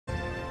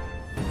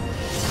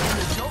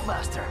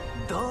Vaultmaster.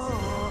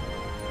 Duh.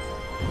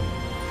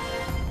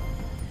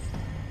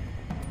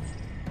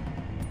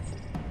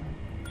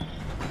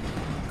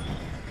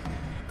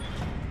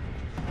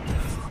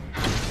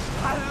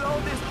 I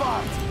love this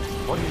part.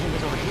 What do you think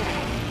is over here?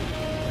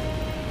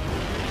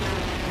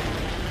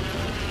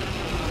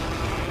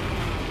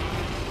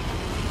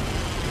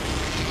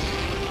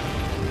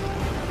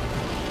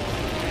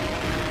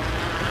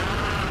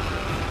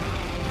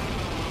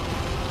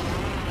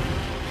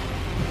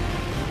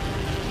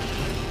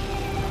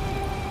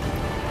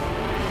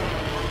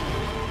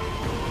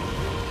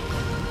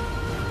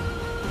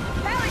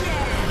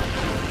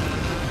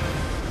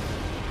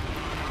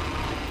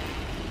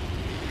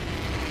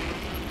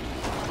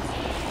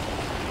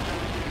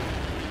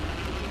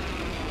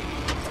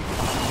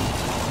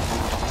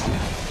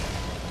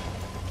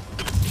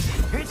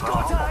 It's go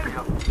time!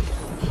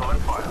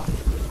 Solid fire.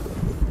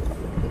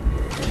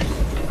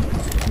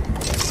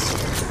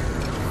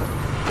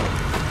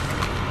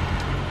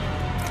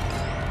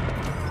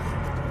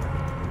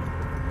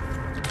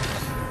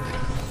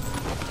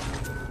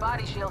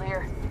 Body shield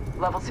here.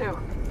 Level 2.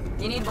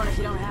 You need one if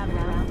you don't have it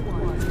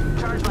around.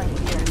 Charge light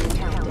here.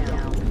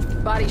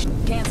 Countdown. Body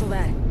cancel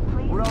that.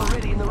 We're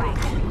already in the ring.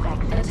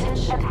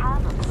 Attention.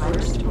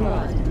 First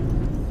blood.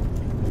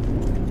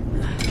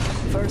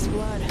 First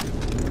blood.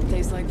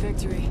 Tastes like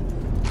victory.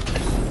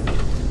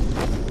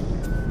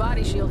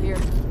 Body shield here.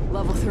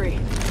 Level 3.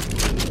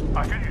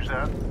 I could use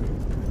that.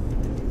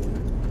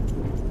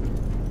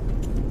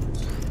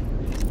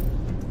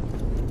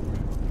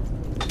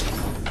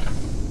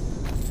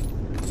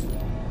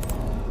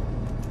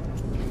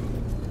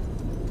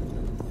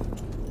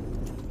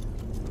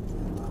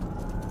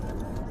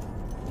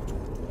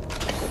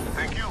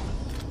 Thank you.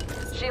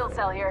 Shield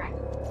cell here.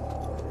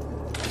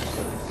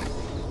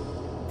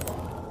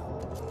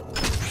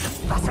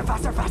 Faster,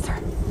 faster, faster!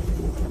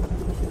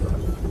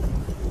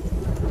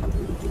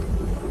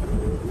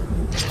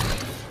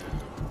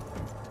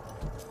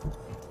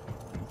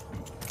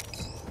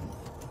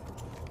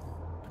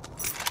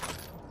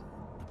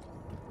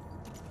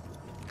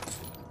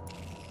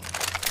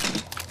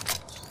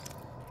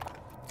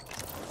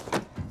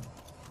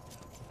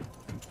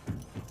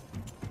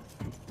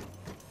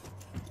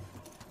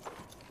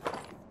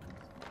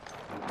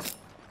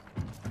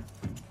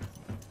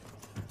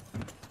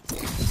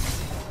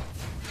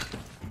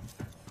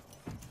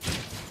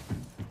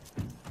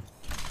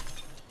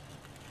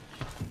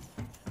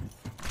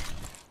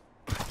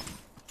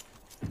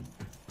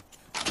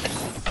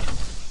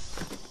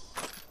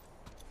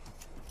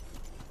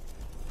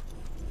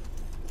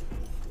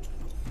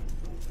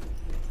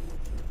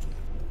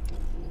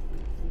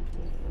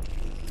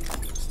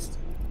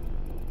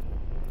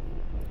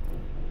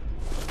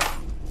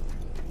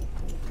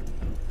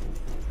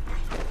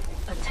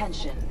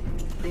 Attention.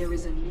 There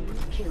is a new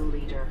kill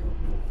leader.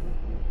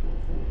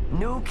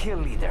 New kill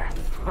leader.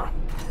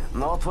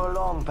 Not for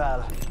long,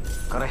 pal.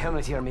 Got a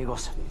helmet here,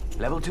 amigos.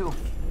 Level 2.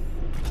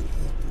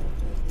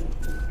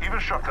 Even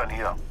shotgun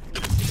here.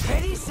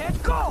 Ready,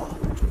 set, go!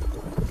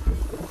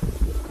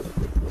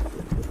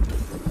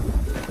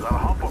 Got a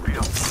hump up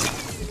here.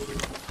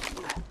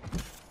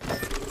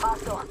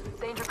 Hostile.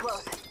 Danger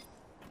close.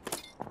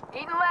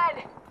 Eating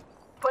lead.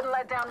 Putting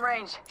lead down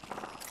range.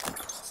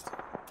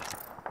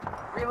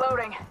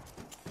 Reloading.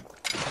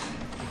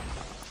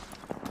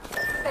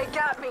 They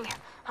got me.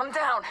 I'm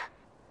down.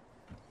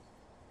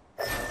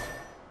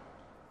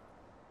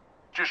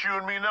 Just you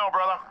and me now,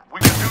 brother. We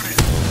can do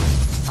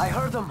this. I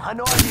heard them. I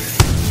know I did.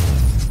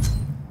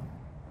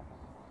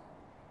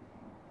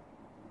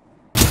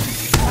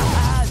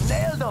 Ah,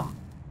 nailed them!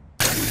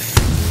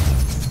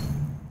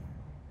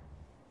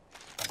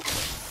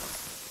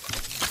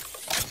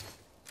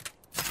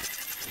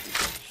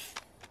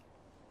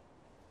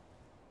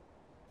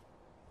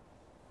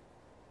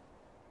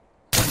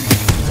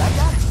 Like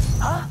that?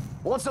 Huh?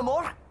 Want some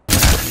more?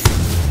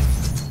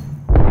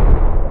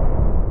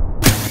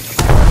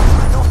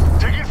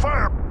 Taking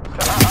fire.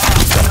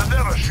 I'll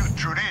never shoot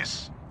through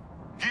this.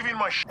 Giving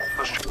my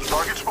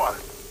target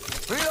spotted.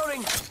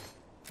 Reloading!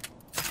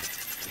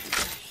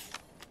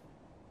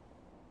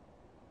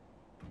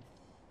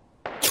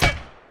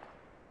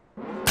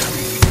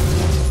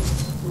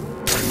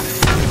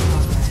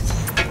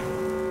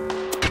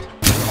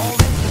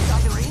 Already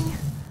inside the ring?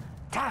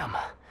 Damn,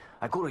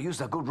 I could have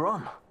used a good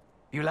run.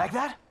 You like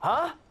that?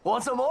 Huh?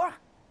 Want some more?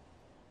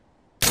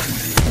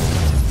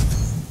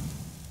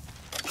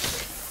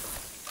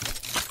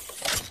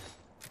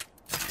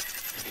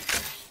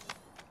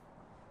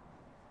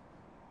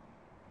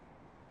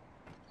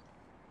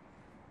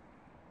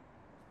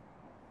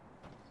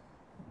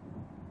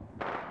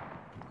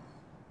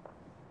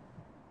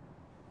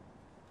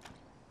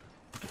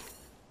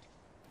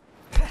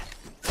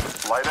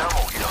 Light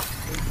ammo here.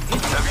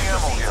 Heavy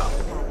ammo here.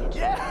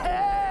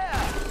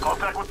 Yeah!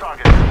 Contact with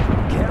target.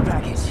 Care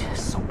package.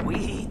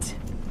 Sweet.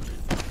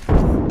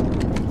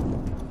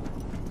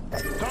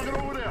 Target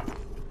over there.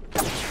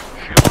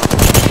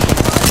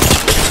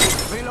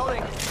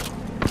 Reloading.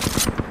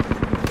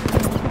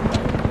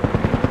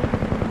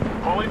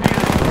 Calling the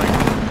enemy.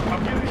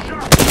 I'm getting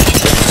shot.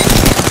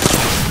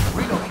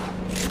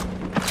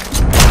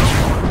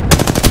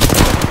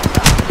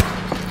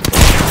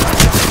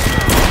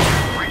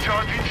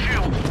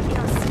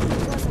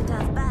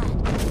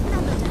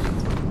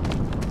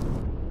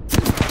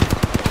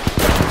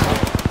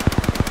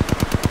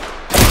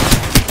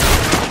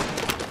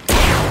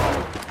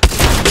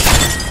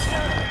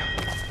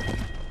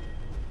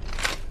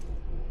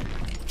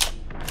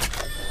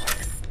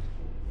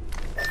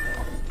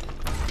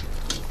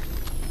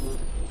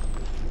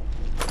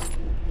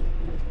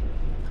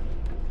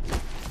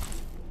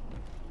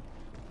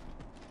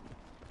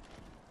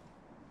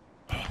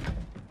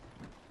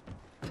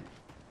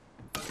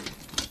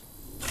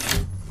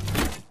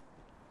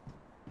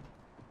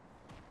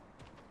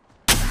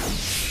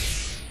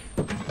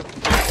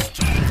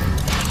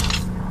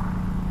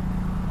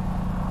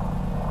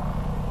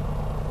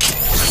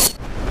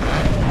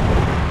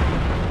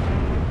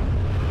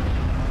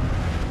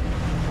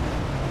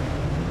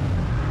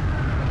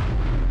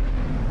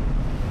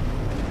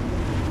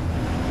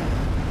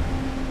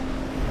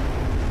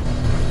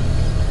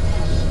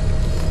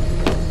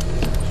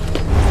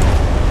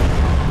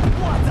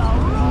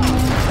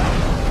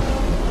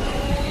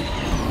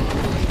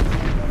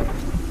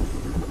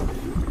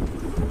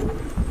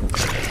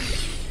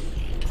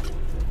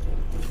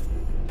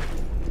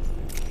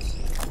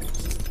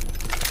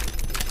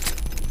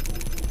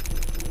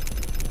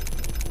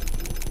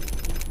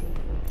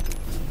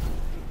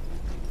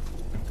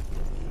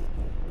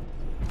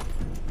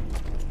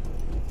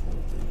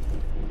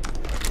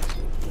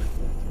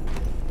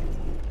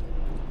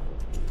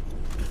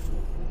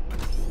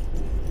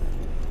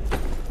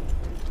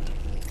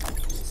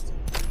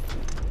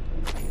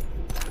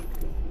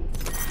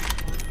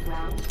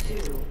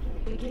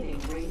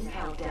 ring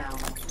countdown.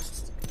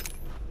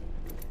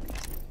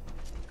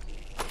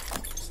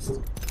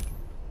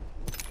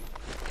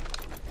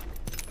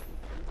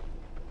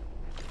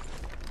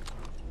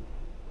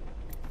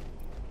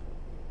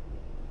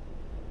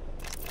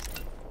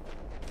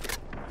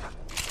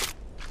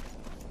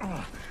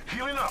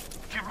 Healing up.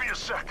 Give me a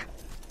sec.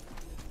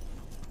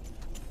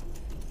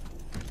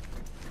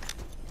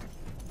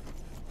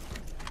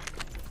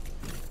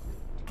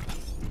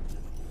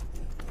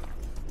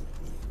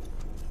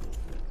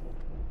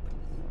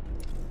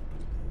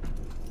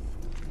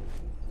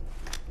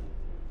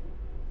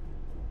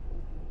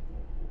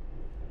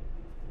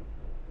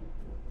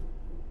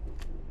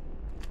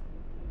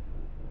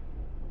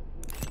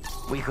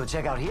 We could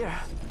check out here.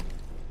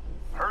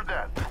 Heard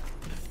that.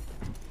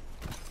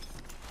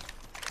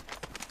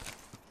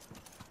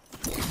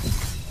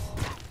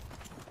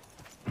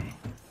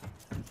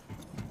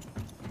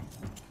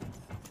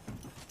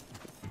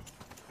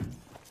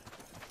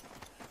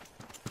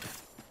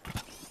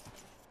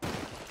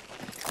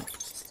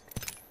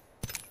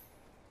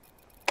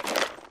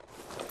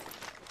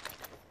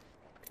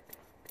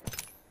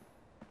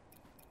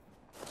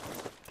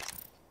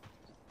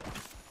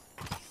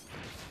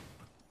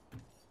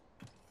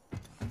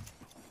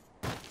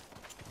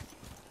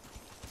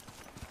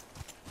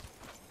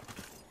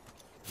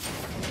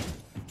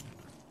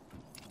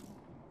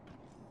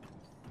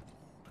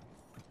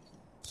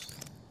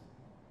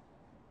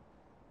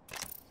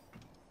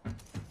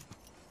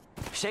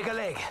 Shake a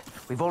leg.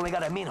 We've only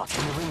got a minute,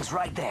 and the ring's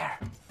right there.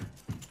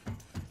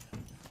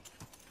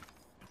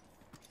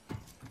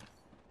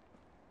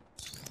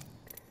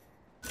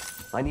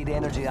 I need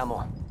energy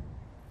ammo.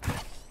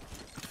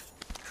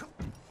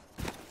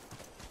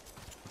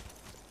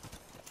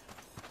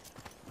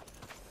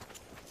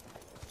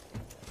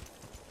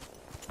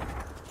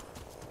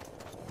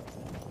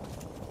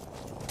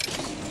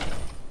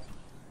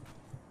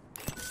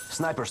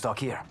 Sniper stock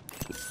here.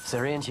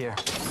 Syringe here.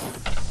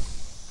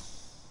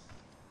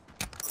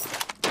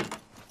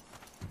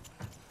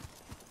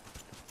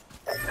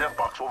 Death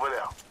box over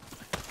there.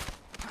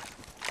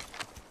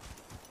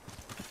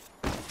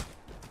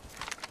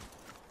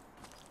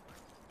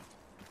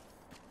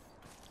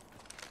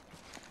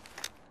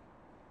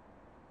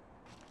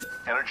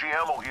 Energy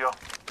ammo here.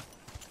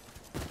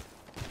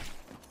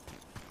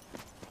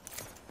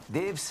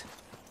 Dibs.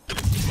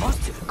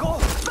 Must go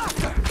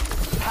faster!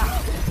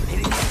 Ha!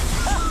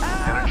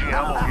 Energy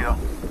ammo here.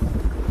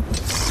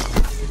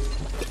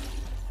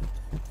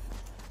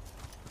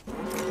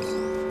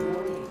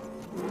 Warning.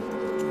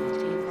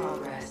 In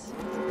progress.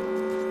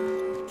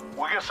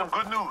 We get some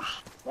good news.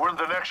 We're in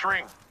the next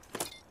ring.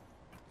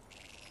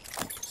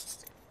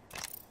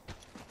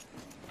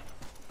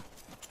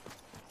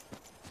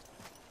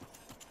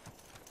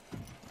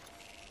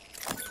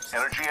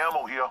 Energy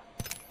ammo here.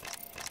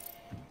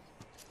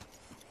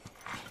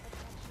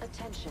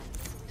 Attention.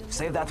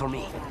 Save that for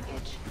me.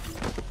 Package.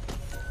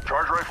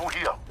 Charge rifle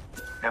here.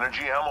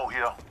 Energy ammo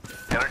here.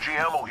 Energy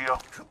ammo here.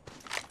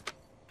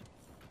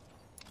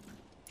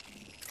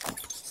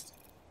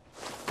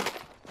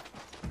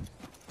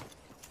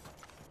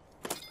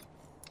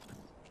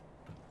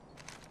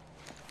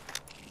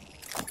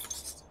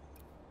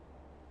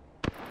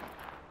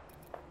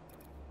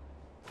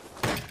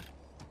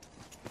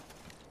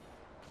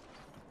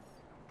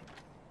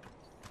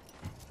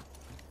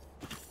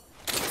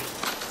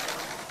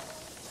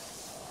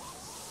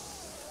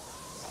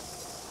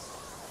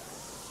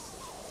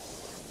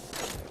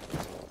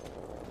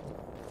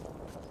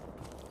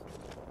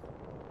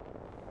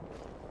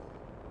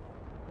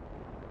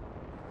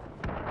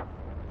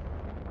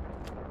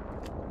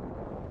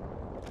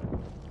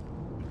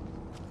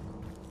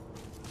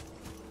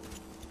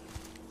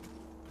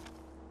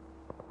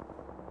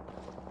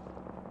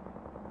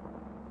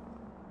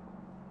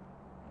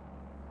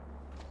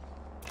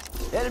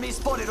 Enemy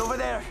spotted over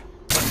there.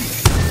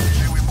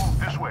 Say we move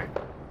this way.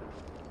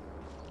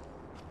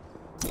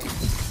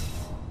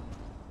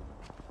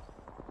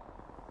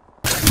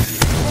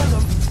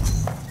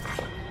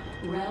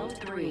 Round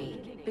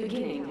 3.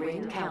 Beginning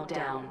ring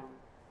countdown.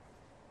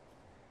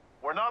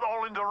 We're not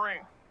all in the ring.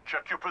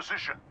 Check your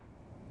position.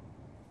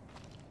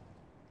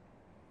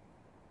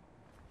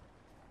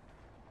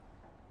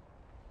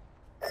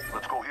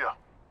 Let's go here.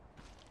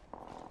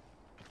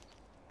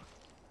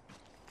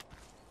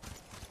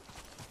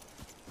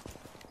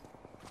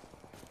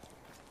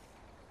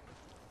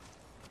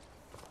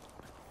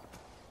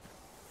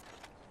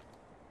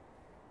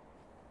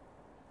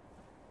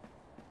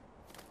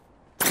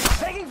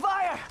 Taking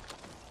fire!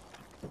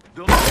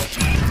 I'm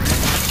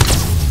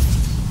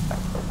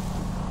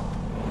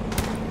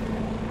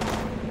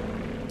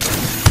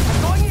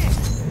going in!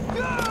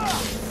 Yeah!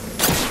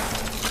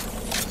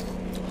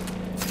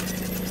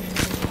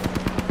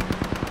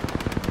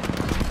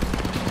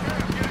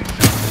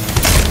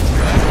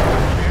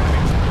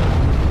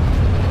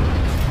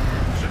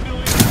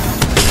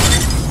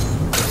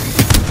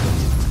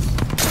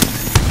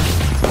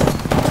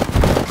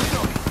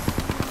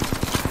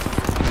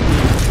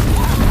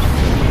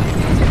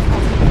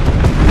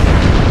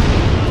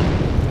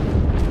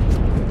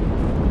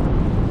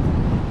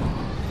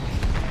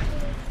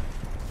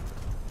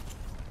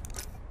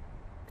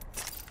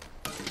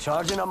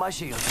 Charging on my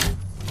shields.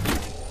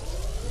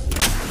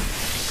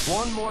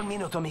 One more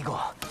minute, amigo.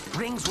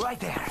 Ring's right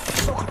there.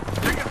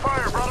 Taking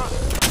fire, brother.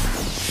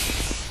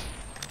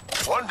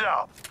 One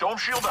down. Dome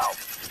shield out.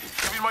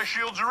 Giving my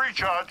shields a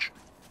recharge.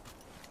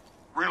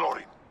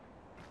 Reloading.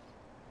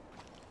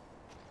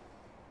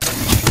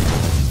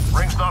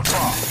 Ring's not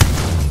far.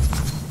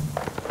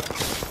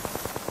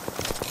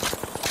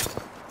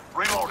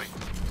 Reloading.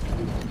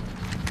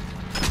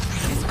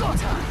 It's go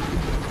time.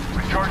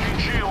 Recharging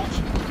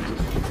shields.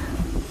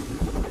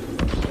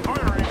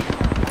 Firing.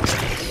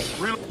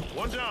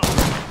 One down.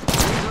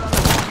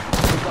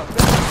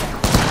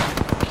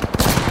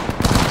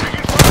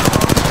 Taking fire,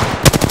 bro.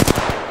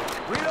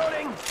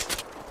 Reloading.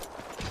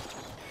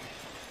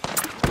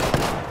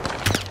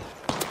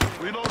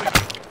 Reloading.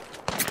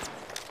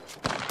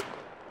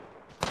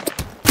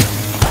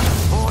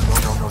 Oh, no.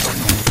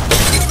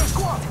 Another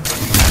squad.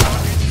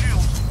 Recharging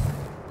shields.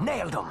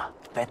 Nailed him.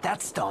 Bet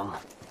that stung.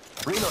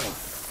 Reloading.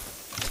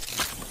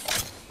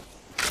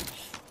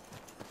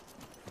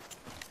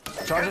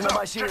 Charging Hands on up.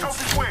 my Check shields. out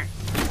this way.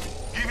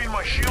 Giving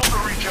my shield a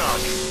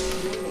recharge.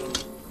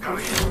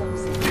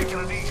 Taking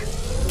a knee.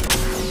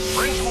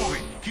 Rings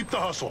moving. Keep the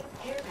hustle.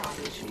 Yo,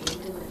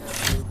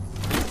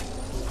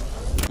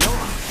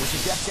 we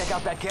should just check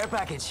out that care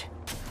package.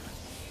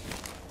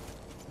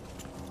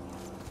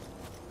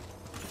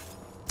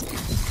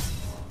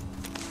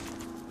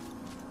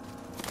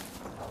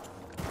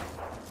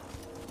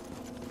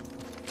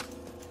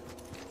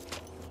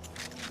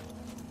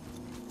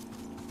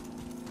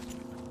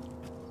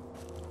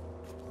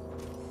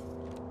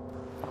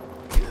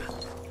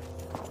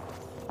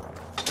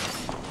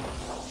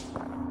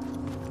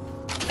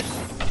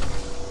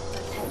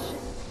 Attention.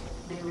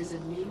 There is a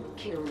new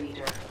kill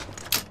leader.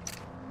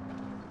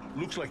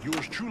 Looks like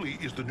yours truly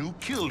is the new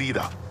kill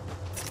leader.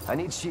 I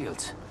need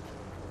shields.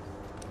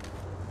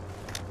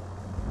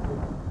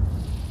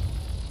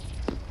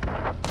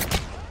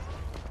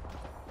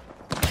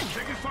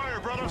 Taking fire,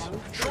 brothers.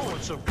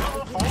 Showing some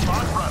colorful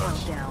my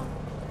brothers. Down.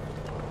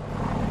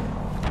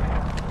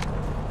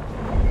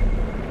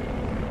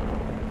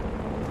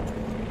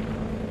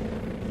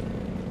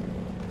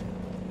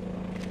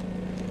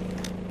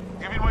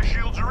 Giving my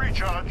shields a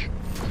recharge.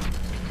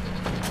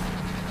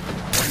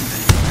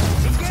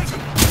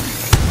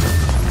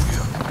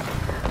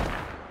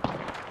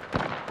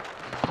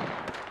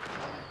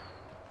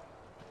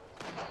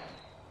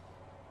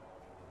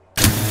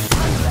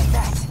 Like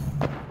that.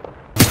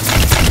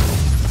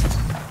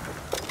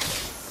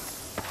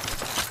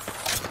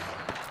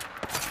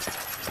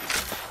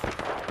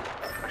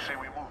 I say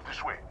we move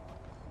this way.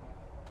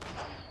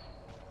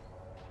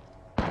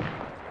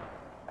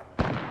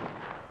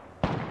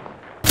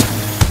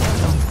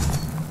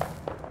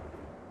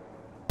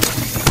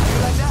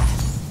 Like that.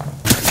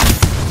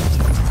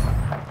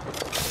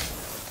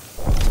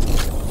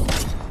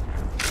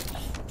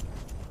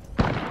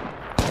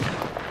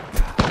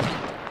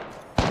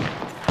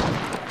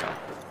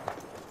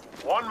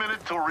 One minute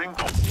till ring.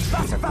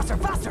 Faster.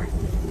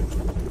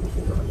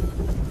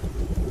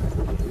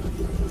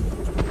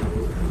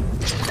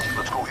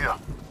 Let's go here.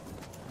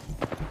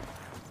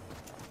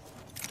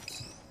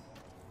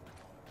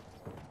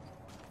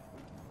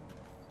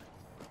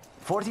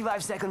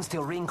 "45 seconds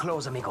till ring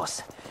close,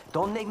 amigos.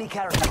 Don't make me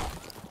carry you.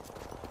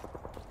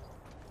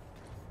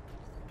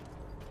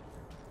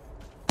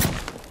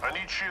 I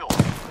need shield.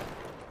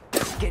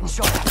 Getting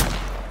shot at.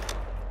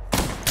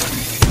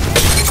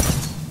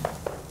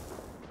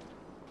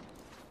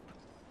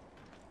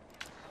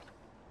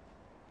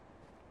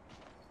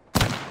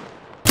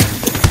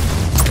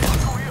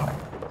 Let's go here.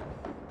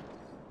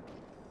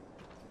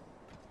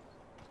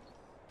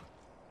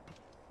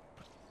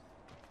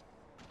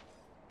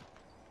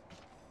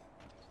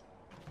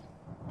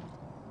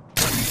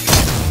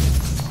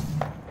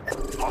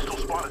 Hostile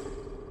spotted.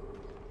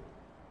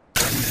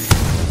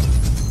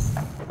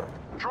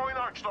 Throwing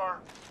Arcstar.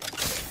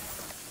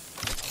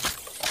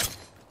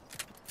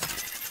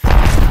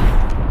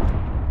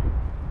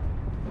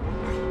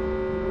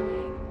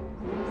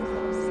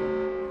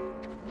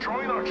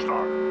 Throwing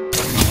Arcstar.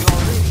 You're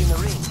already in the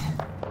ring.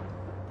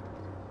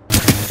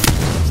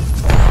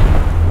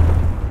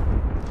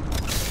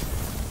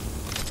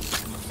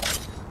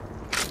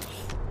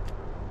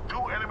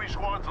 Two enemy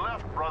squads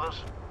left,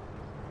 brothers.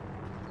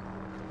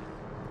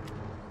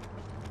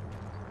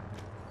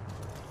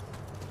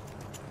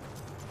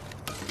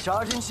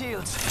 Charging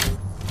shields.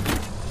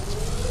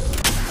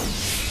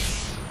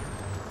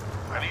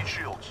 I need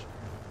shields.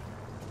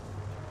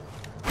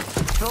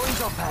 Throwing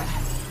jump pad.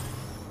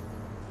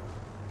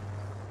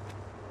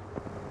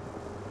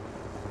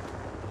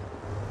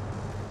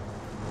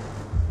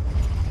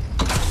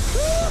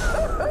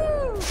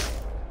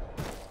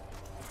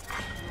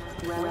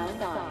 Round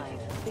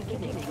 5.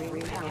 Beginning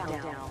ring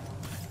countdown.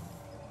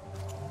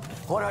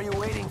 What are you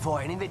waiting for?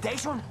 An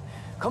invitation?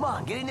 Come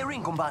on, get in the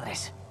ring,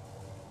 compadres.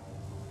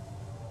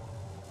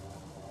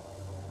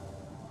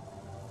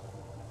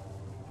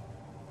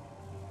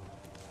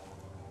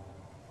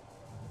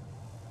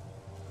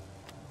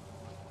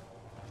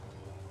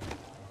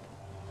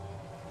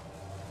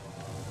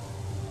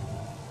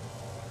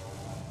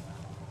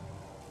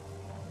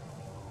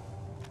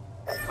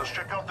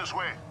 check out this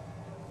way.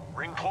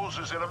 Ring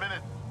closes in a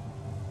minute.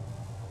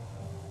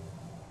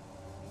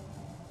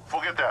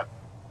 Forget that.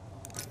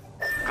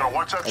 Gonna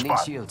watch that I need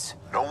spot. shields.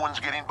 No one's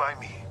getting by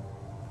me.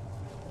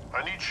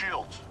 I need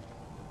shields.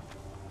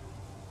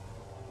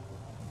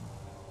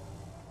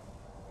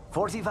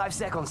 45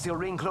 seconds till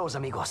ring close,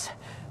 amigos.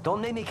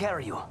 Don't make me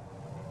carry you.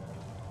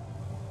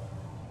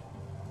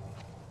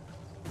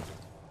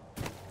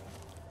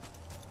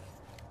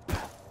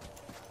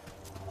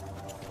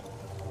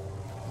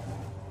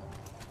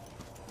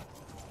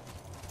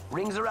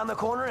 Ring's around the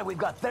corner and we've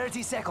got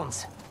 30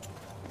 seconds.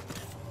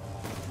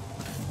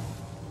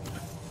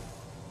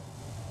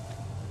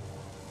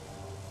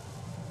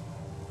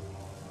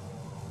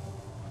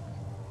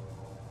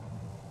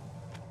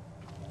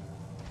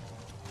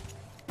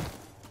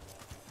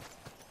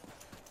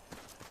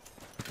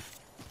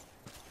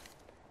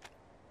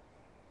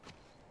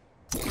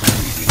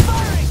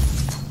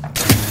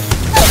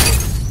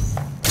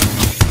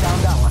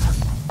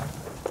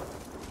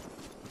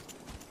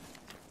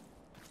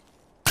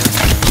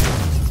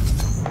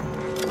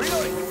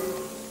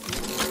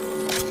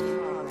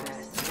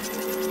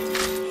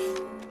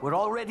 We're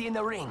already in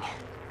the ring.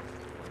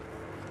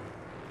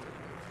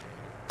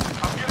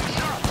 I'm getting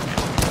shot.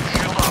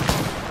 Shield up.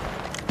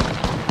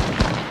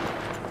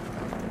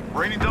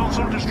 Raining down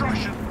some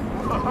destruction.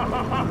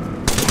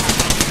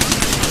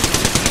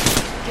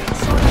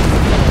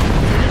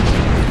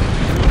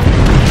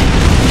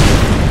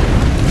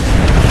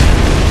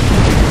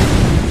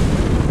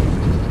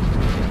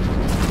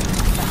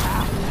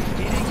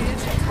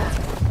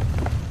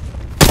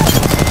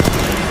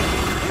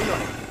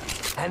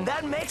 And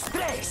that makes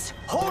tres.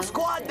 Whole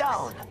squad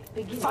down.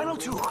 Final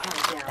two.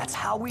 That's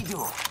how we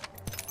do.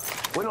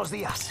 Buenos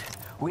dias.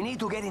 We need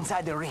to get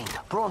inside the ring.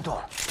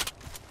 Pronto.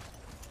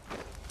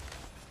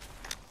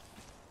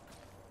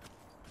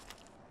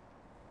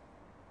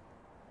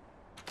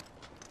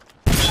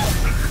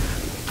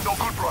 No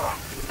good, brother.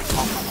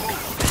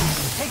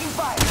 Taking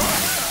fire.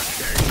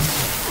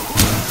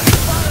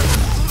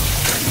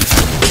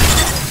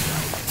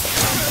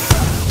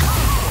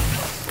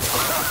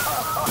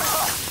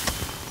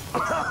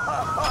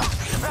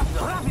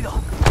 Rápido, rápido.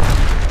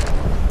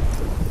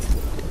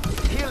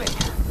 Healing.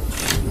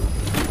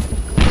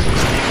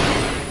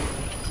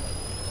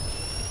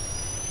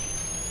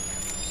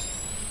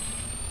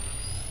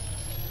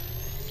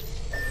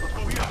 Let's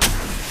go here.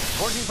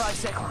 45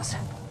 seconds.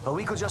 But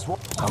we could just walk.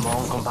 Come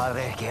on,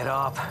 compadre. Get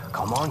up.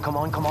 Come on, come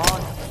on, come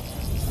on.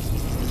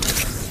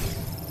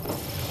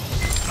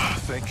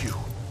 Thank you.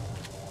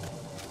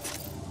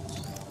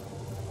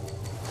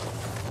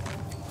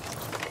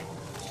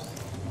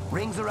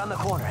 Ring's around the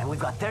corner and we've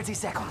got 30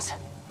 seconds.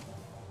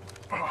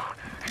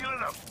 Healing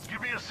up. Give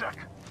me a sec.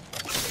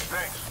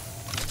 Thanks.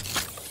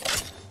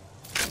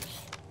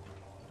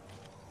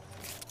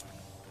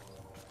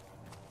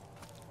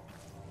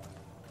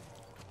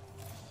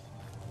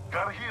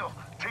 Gotta heal.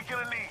 Taking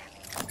a knee.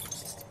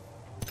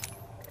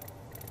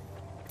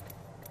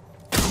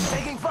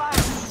 Taking fire.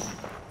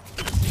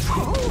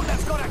 Woohoo,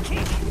 that's got a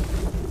kick.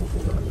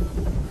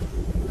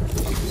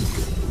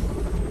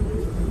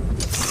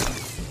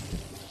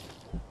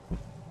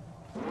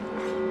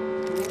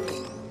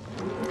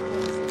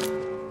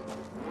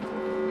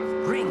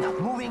 Ring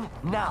moving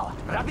now.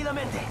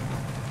 Rápidamente.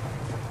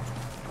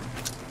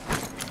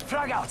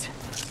 Frag out.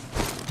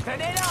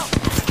 Grenade out.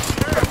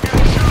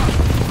 Getting shot.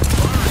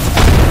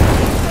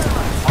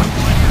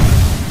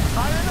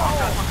 Fire in the hole.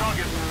 Contact with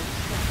target.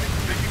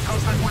 Taking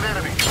contact with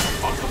enemy.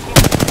 On the floor.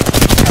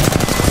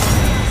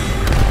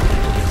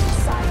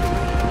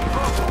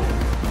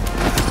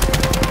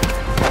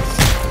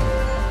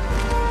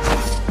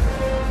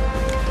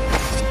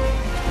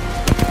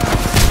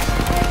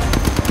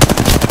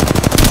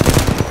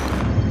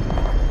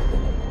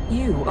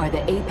 You are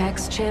the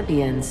Apex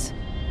Champions.